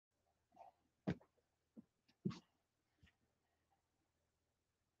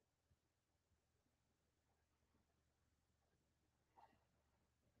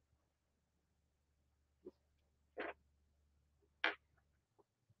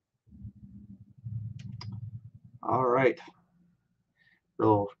All right,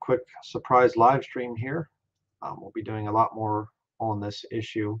 real quick surprise live stream here. We'll be doing a lot more on this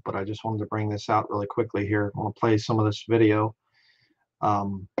issue, but I just wanted to bring this out really quickly here. I want to play some of this video.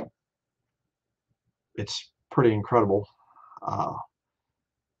 It's pretty incredible.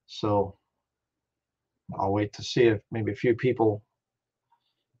 So I'll wait to see if maybe a few people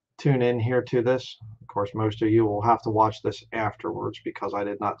tune in here to this. Of course, most of you will have to watch this afterwards because I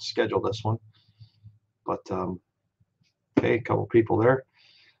did not schedule this one. But okay, a couple people there.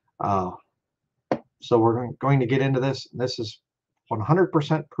 So we're going to get into this. This is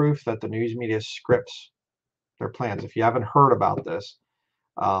 100% proof that the news media scripts their plans. If you haven't heard about this,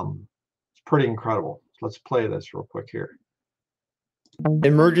 it's pretty incredible. Let's play this real quick here.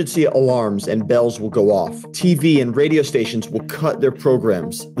 Emergency alarms and bells will go off. TV and radio stations will cut their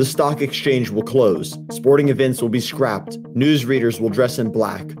programs. The stock exchange will close. Sporting events will be scrapped. Newsreaders will dress in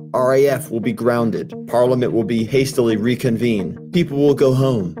black. RAF will be grounded. Parliament will be hastily reconvened. People will go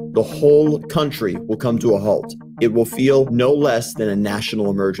home. The whole country will come to a halt. It will feel no less than a national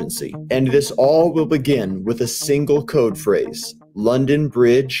emergency. And this all will begin with a single code phrase. London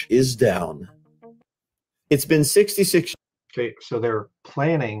Bridge is down. It's been 66 Okay, so they're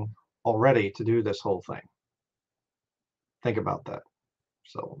planning already to do this whole thing. Think about that.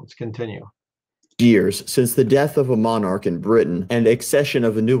 So let's continue. years since the death of a monarch in Britain and accession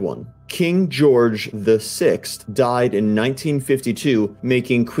of a new one. King George VI died in 1952,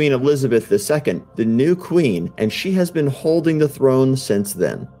 making Queen Elizabeth II the new queen, and she has been holding the throne since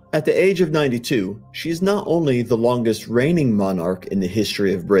then. At the age of 92, she is not only the longest reigning monarch in the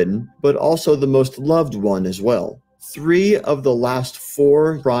history of Britain, but also the most loved one as well. 3 of the last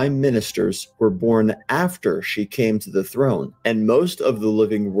 4 prime ministers were born after she came to the throne, and most of the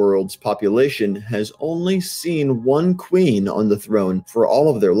living world's population has only seen one queen on the throne for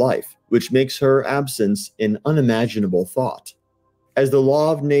all of their life, which makes her absence an unimaginable thought. As the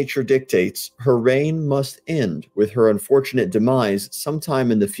law of nature dictates, her reign must end with her unfortunate demise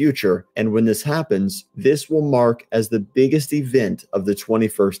sometime in the future, and when this happens, this will mark as the biggest event of the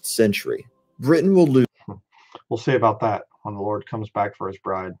 21st century. Britain will lose. We'll see about that when the Lord comes back for his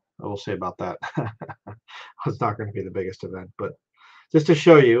bride. We'll see about that. It's not going to be the biggest event, but just to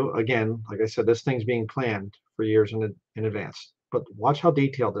show you, again, like I said, this thing's being planned for years in advance. But watch how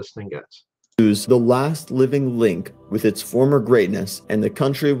detailed this thing gets. Lose the last living link with its former greatness, and the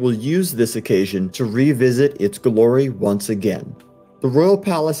country will use this occasion to revisit its glory once again. The royal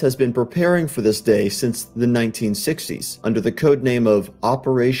palace has been preparing for this day since the 1960s under the codename of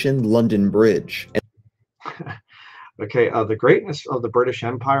Operation London Bridge. Okay, the greatness of the British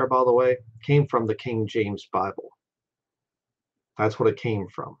Empire, by the way, came from the King James Bible. That's what it came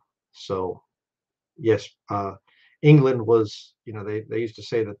from. So, yes, England was, you know, they used to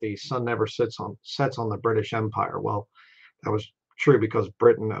say that the sun never sets on the British Empire. Well, that was true because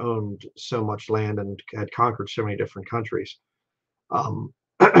Britain owned so much land and had conquered so many different countries.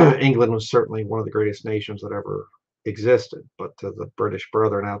 England was certainly one of the greatest nations that ever existed. But to the British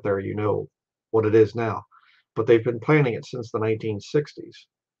brethren out there, you know what it is now. But they've been planning it since the 1960s.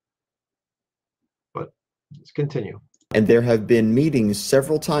 But let's continue. And there have been meetings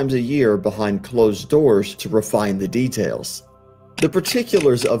several times a year behind closed doors to refine the details. The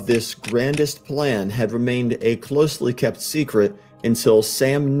particulars of this grandest plan had remained a closely kept secret until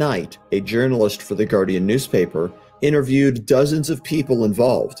Sam Knight, a journalist for the Guardian newspaper, interviewed dozens of people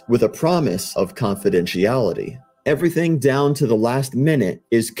involved with a promise of confidentiality. Everything down to the last minute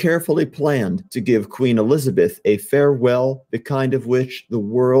is carefully planned to give Queen Elizabeth a farewell, the kind of which the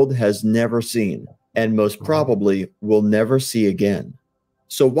world has never seen, and most probably will never see again.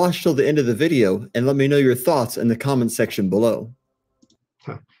 So watch till the end of the video and let me know your thoughts in the comment section below.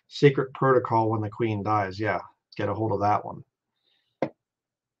 Secret protocol when the Queen dies. Yeah, get a hold of that one.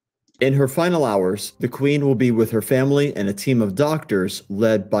 In her final hours, the Queen will be with her family and a team of doctors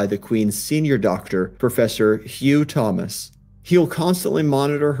led by the Queen's senior doctor, Professor Hugh Thomas. He'll constantly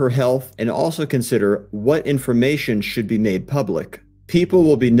monitor her health and also consider what information should be made public. People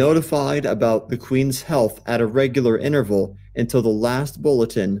will be notified about the Queen's health at a regular interval until the last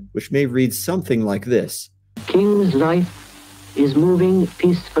bulletin, which may read something like this. King's life is moving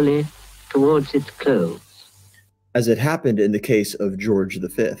peacefully towards its close. As it happened in the case of George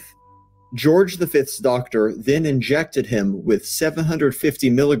V. George V's doctor then injected him with 750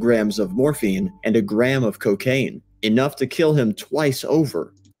 milligrams of morphine and a gram of cocaine, enough to kill him twice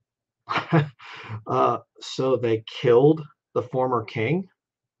over. So they killed the former king?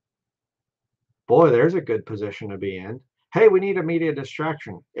 Boy, there's a good position to be in. Hey, we need a media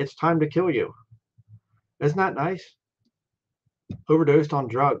distraction. It's time to kill you. Isn't that nice? Overdosed on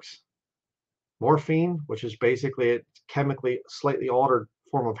drugs. morphine, which is basically a chemically slightly altered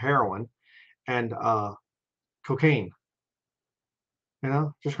form of heroin, and cocaine. You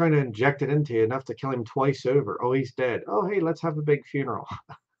know, just trying to inject it into you enough to kill him twice over. Oh, he's dead. Oh, hey, let's have a big funeral.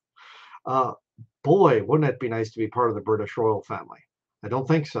 uh, Boy, wouldn't it be nice to be part of the British royal family? I don't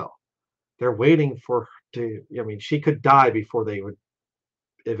think so. They're waiting for her to. I mean, she could die before they would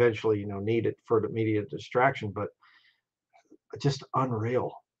eventually, need it for the media distraction. But just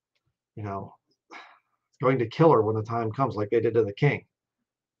unreal. You know, going to kill her when the time comes, like they did to the king.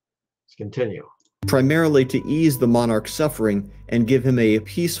 Let's continue. Primarily to ease the monarch's suffering and give him a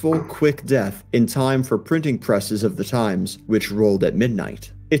peaceful, quick death in time for printing presses of the times, which rolled at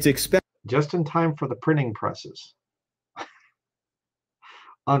midnight. It's expected Just in time for the printing presses.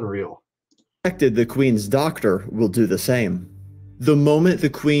 Unreal. The Queen's doctor will do the same. The moment the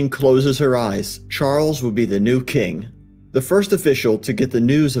Queen closes her eyes, Charles will be the new king. The first official to get the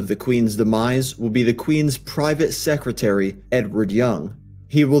news of the Queen's demise will be the Queen's private secretary, Edward Young.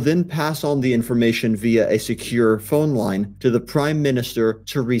 He will then pass on the information via a secure phone line to the Prime Minister,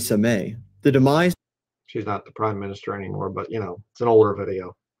 Theresa May. The demise She's not the Prime Minister anymore, but, it's an older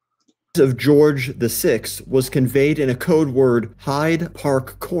video. Of George VI was conveyed in a code word Hyde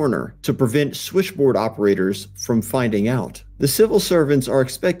Park Corner to prevent switchboard operators from finding out. The civil servants are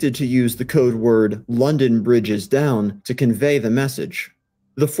expected to use the code word London Bridge is down to convey the message.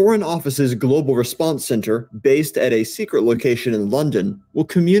 The Foreign Office's Global Response Center, based at a secret location in London, will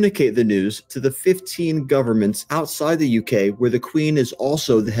communicate the news to the 15 governments outside the UK where the Queen is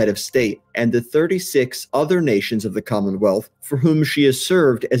also the head of state, and the 36 other nations of the Commonwealth for whom she has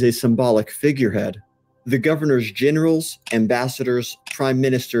served as a symbolic figurehead. The governors generals, ambassadors, prime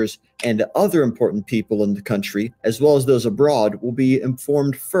ministers, and other important people in the country, as well as those abroad, will be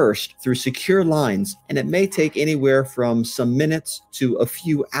informed first through secure lines, and it may take anywhere from some minutes to a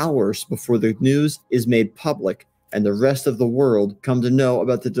few hours before the news is made public and the rest of the world come to know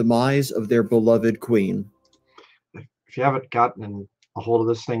about the demise of their beloved queen. If you haven't gotten a hold of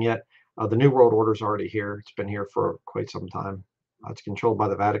this thing yet, the New World Order is already here. It's been here for quite some time. It's controlled by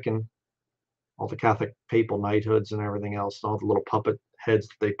the Vatican. All the Catholic papal knighthoods and everything else, and all the little puppet heads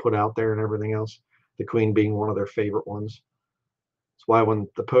that they put out there and everything else, the Queen being one of their favorite ones. That's why when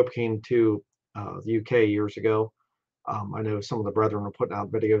the Pope came to the UK years ago, I know some of the brethren were putting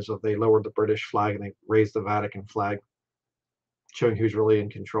out videos of they lowered the British flag and they raised the Vatican flag, showing who's really in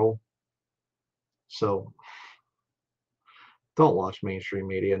control. So don't watch mainstream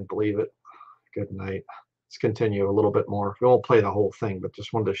media and believe it. Good night. Let's continue a little bit more. We won't play the whole thing, but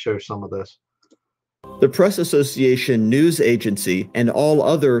just wanted to show some of this. The Press Association News Agency and all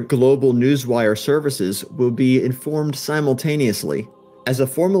other global newswire services will be informed simultaneously. As a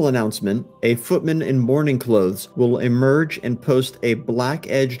formal announcement, a footman in mourning clothes will emerge and post a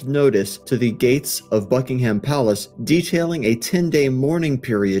black-edged notice to the gates of Buckingham Palace detailing a 10-day mourning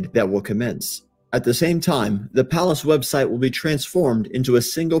period that will commence. At the same time, the palace website will be transformed into a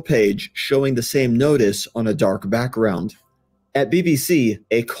single page showing the same notice on a dark background. At BBC,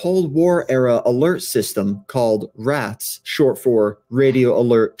 a Cold War-era alert system called RATS, short for Radio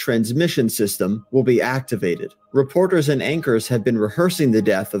Alert Transmission System, will be activated. Reporters and anchors have been rehearsing the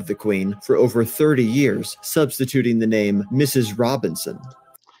death of the Queen for over 30 years, substituting the name Mrs. Robinson.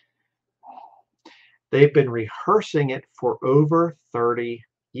 They've been rehearsing it for over 30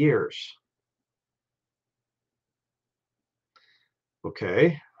 years.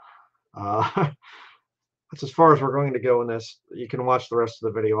 Okay. That's as far as we're going to go in this. You can watch the rest of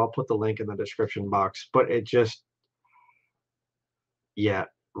the video. I'll put the link in the description box. But it just, yeah,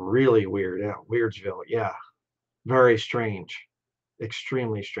 really weird. Yeah, Weirdsville. Yeah, very strange.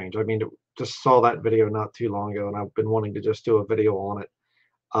 Extremely strange. I mean, just saw that video not too long ago, and I've been wanting to just do a video on it.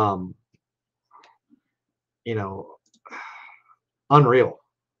 Unreal.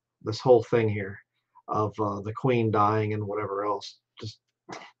 This whole thing here of the Queen dying and whatever else. Just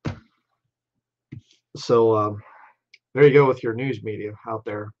so there you go with your news media out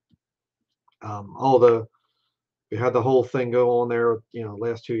there. We had the whole thing go on there,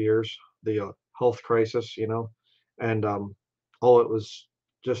 last 2 years, the health crisis, and it was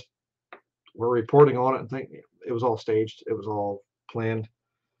just, we're reporting on it and think it was all staged. It was all planned.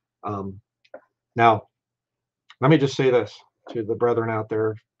 Now, let me just say this to the brethren out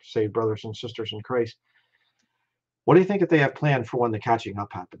there, saved brothers and sisters in Christ. What do you think that they have planned for when the catching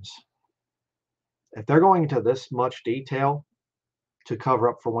up happens? If they're going into this much detail to cover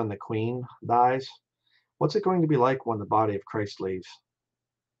up for when the Queen dies, what's it going to be like when the body of Christ leaves?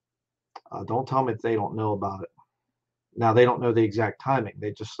 Don't tell me that they don't know about it. Now, they don't know the exact timing.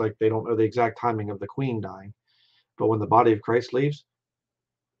 They don't know the exact timing of the Queen dying. But when the body of Christ leaves,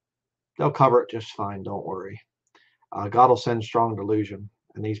 they'll cover it just fine. Don't worry. God will send strong delusion,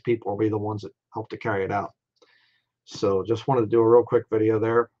 and these people will be the ones that help to carry it out. So just wanted to do a real quick video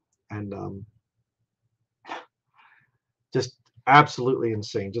there, and just absolutely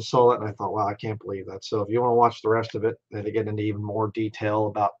insane. Just saw that and I thought, wow, I can't believe that. So if you want to watch the rest of it and to get into even more detail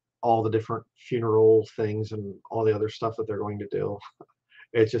about all the different funeral things and all the other stuff that they're going to do,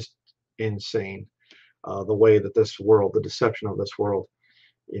 it's just insane. The way that this world, the deception of this world,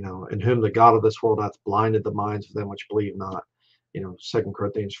 in whom the God of this world hath blinded the minds of them which believe not. 2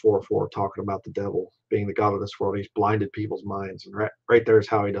 Corinthians 4:4, talking about the devil being the God of this world. He's blinded people's minds, and right there is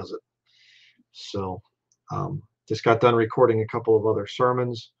how he does it. So just got done recording a couple of other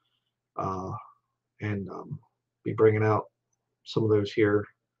sermons, and be bringing out some of those here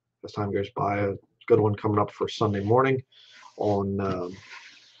as time goes by. A good one coming up for Sunday morning on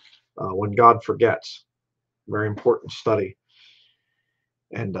when God forgets. Very important study.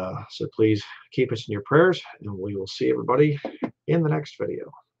 And so please keep us in your prayers, and we will see everybody in the next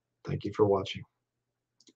video. Thank you for watching.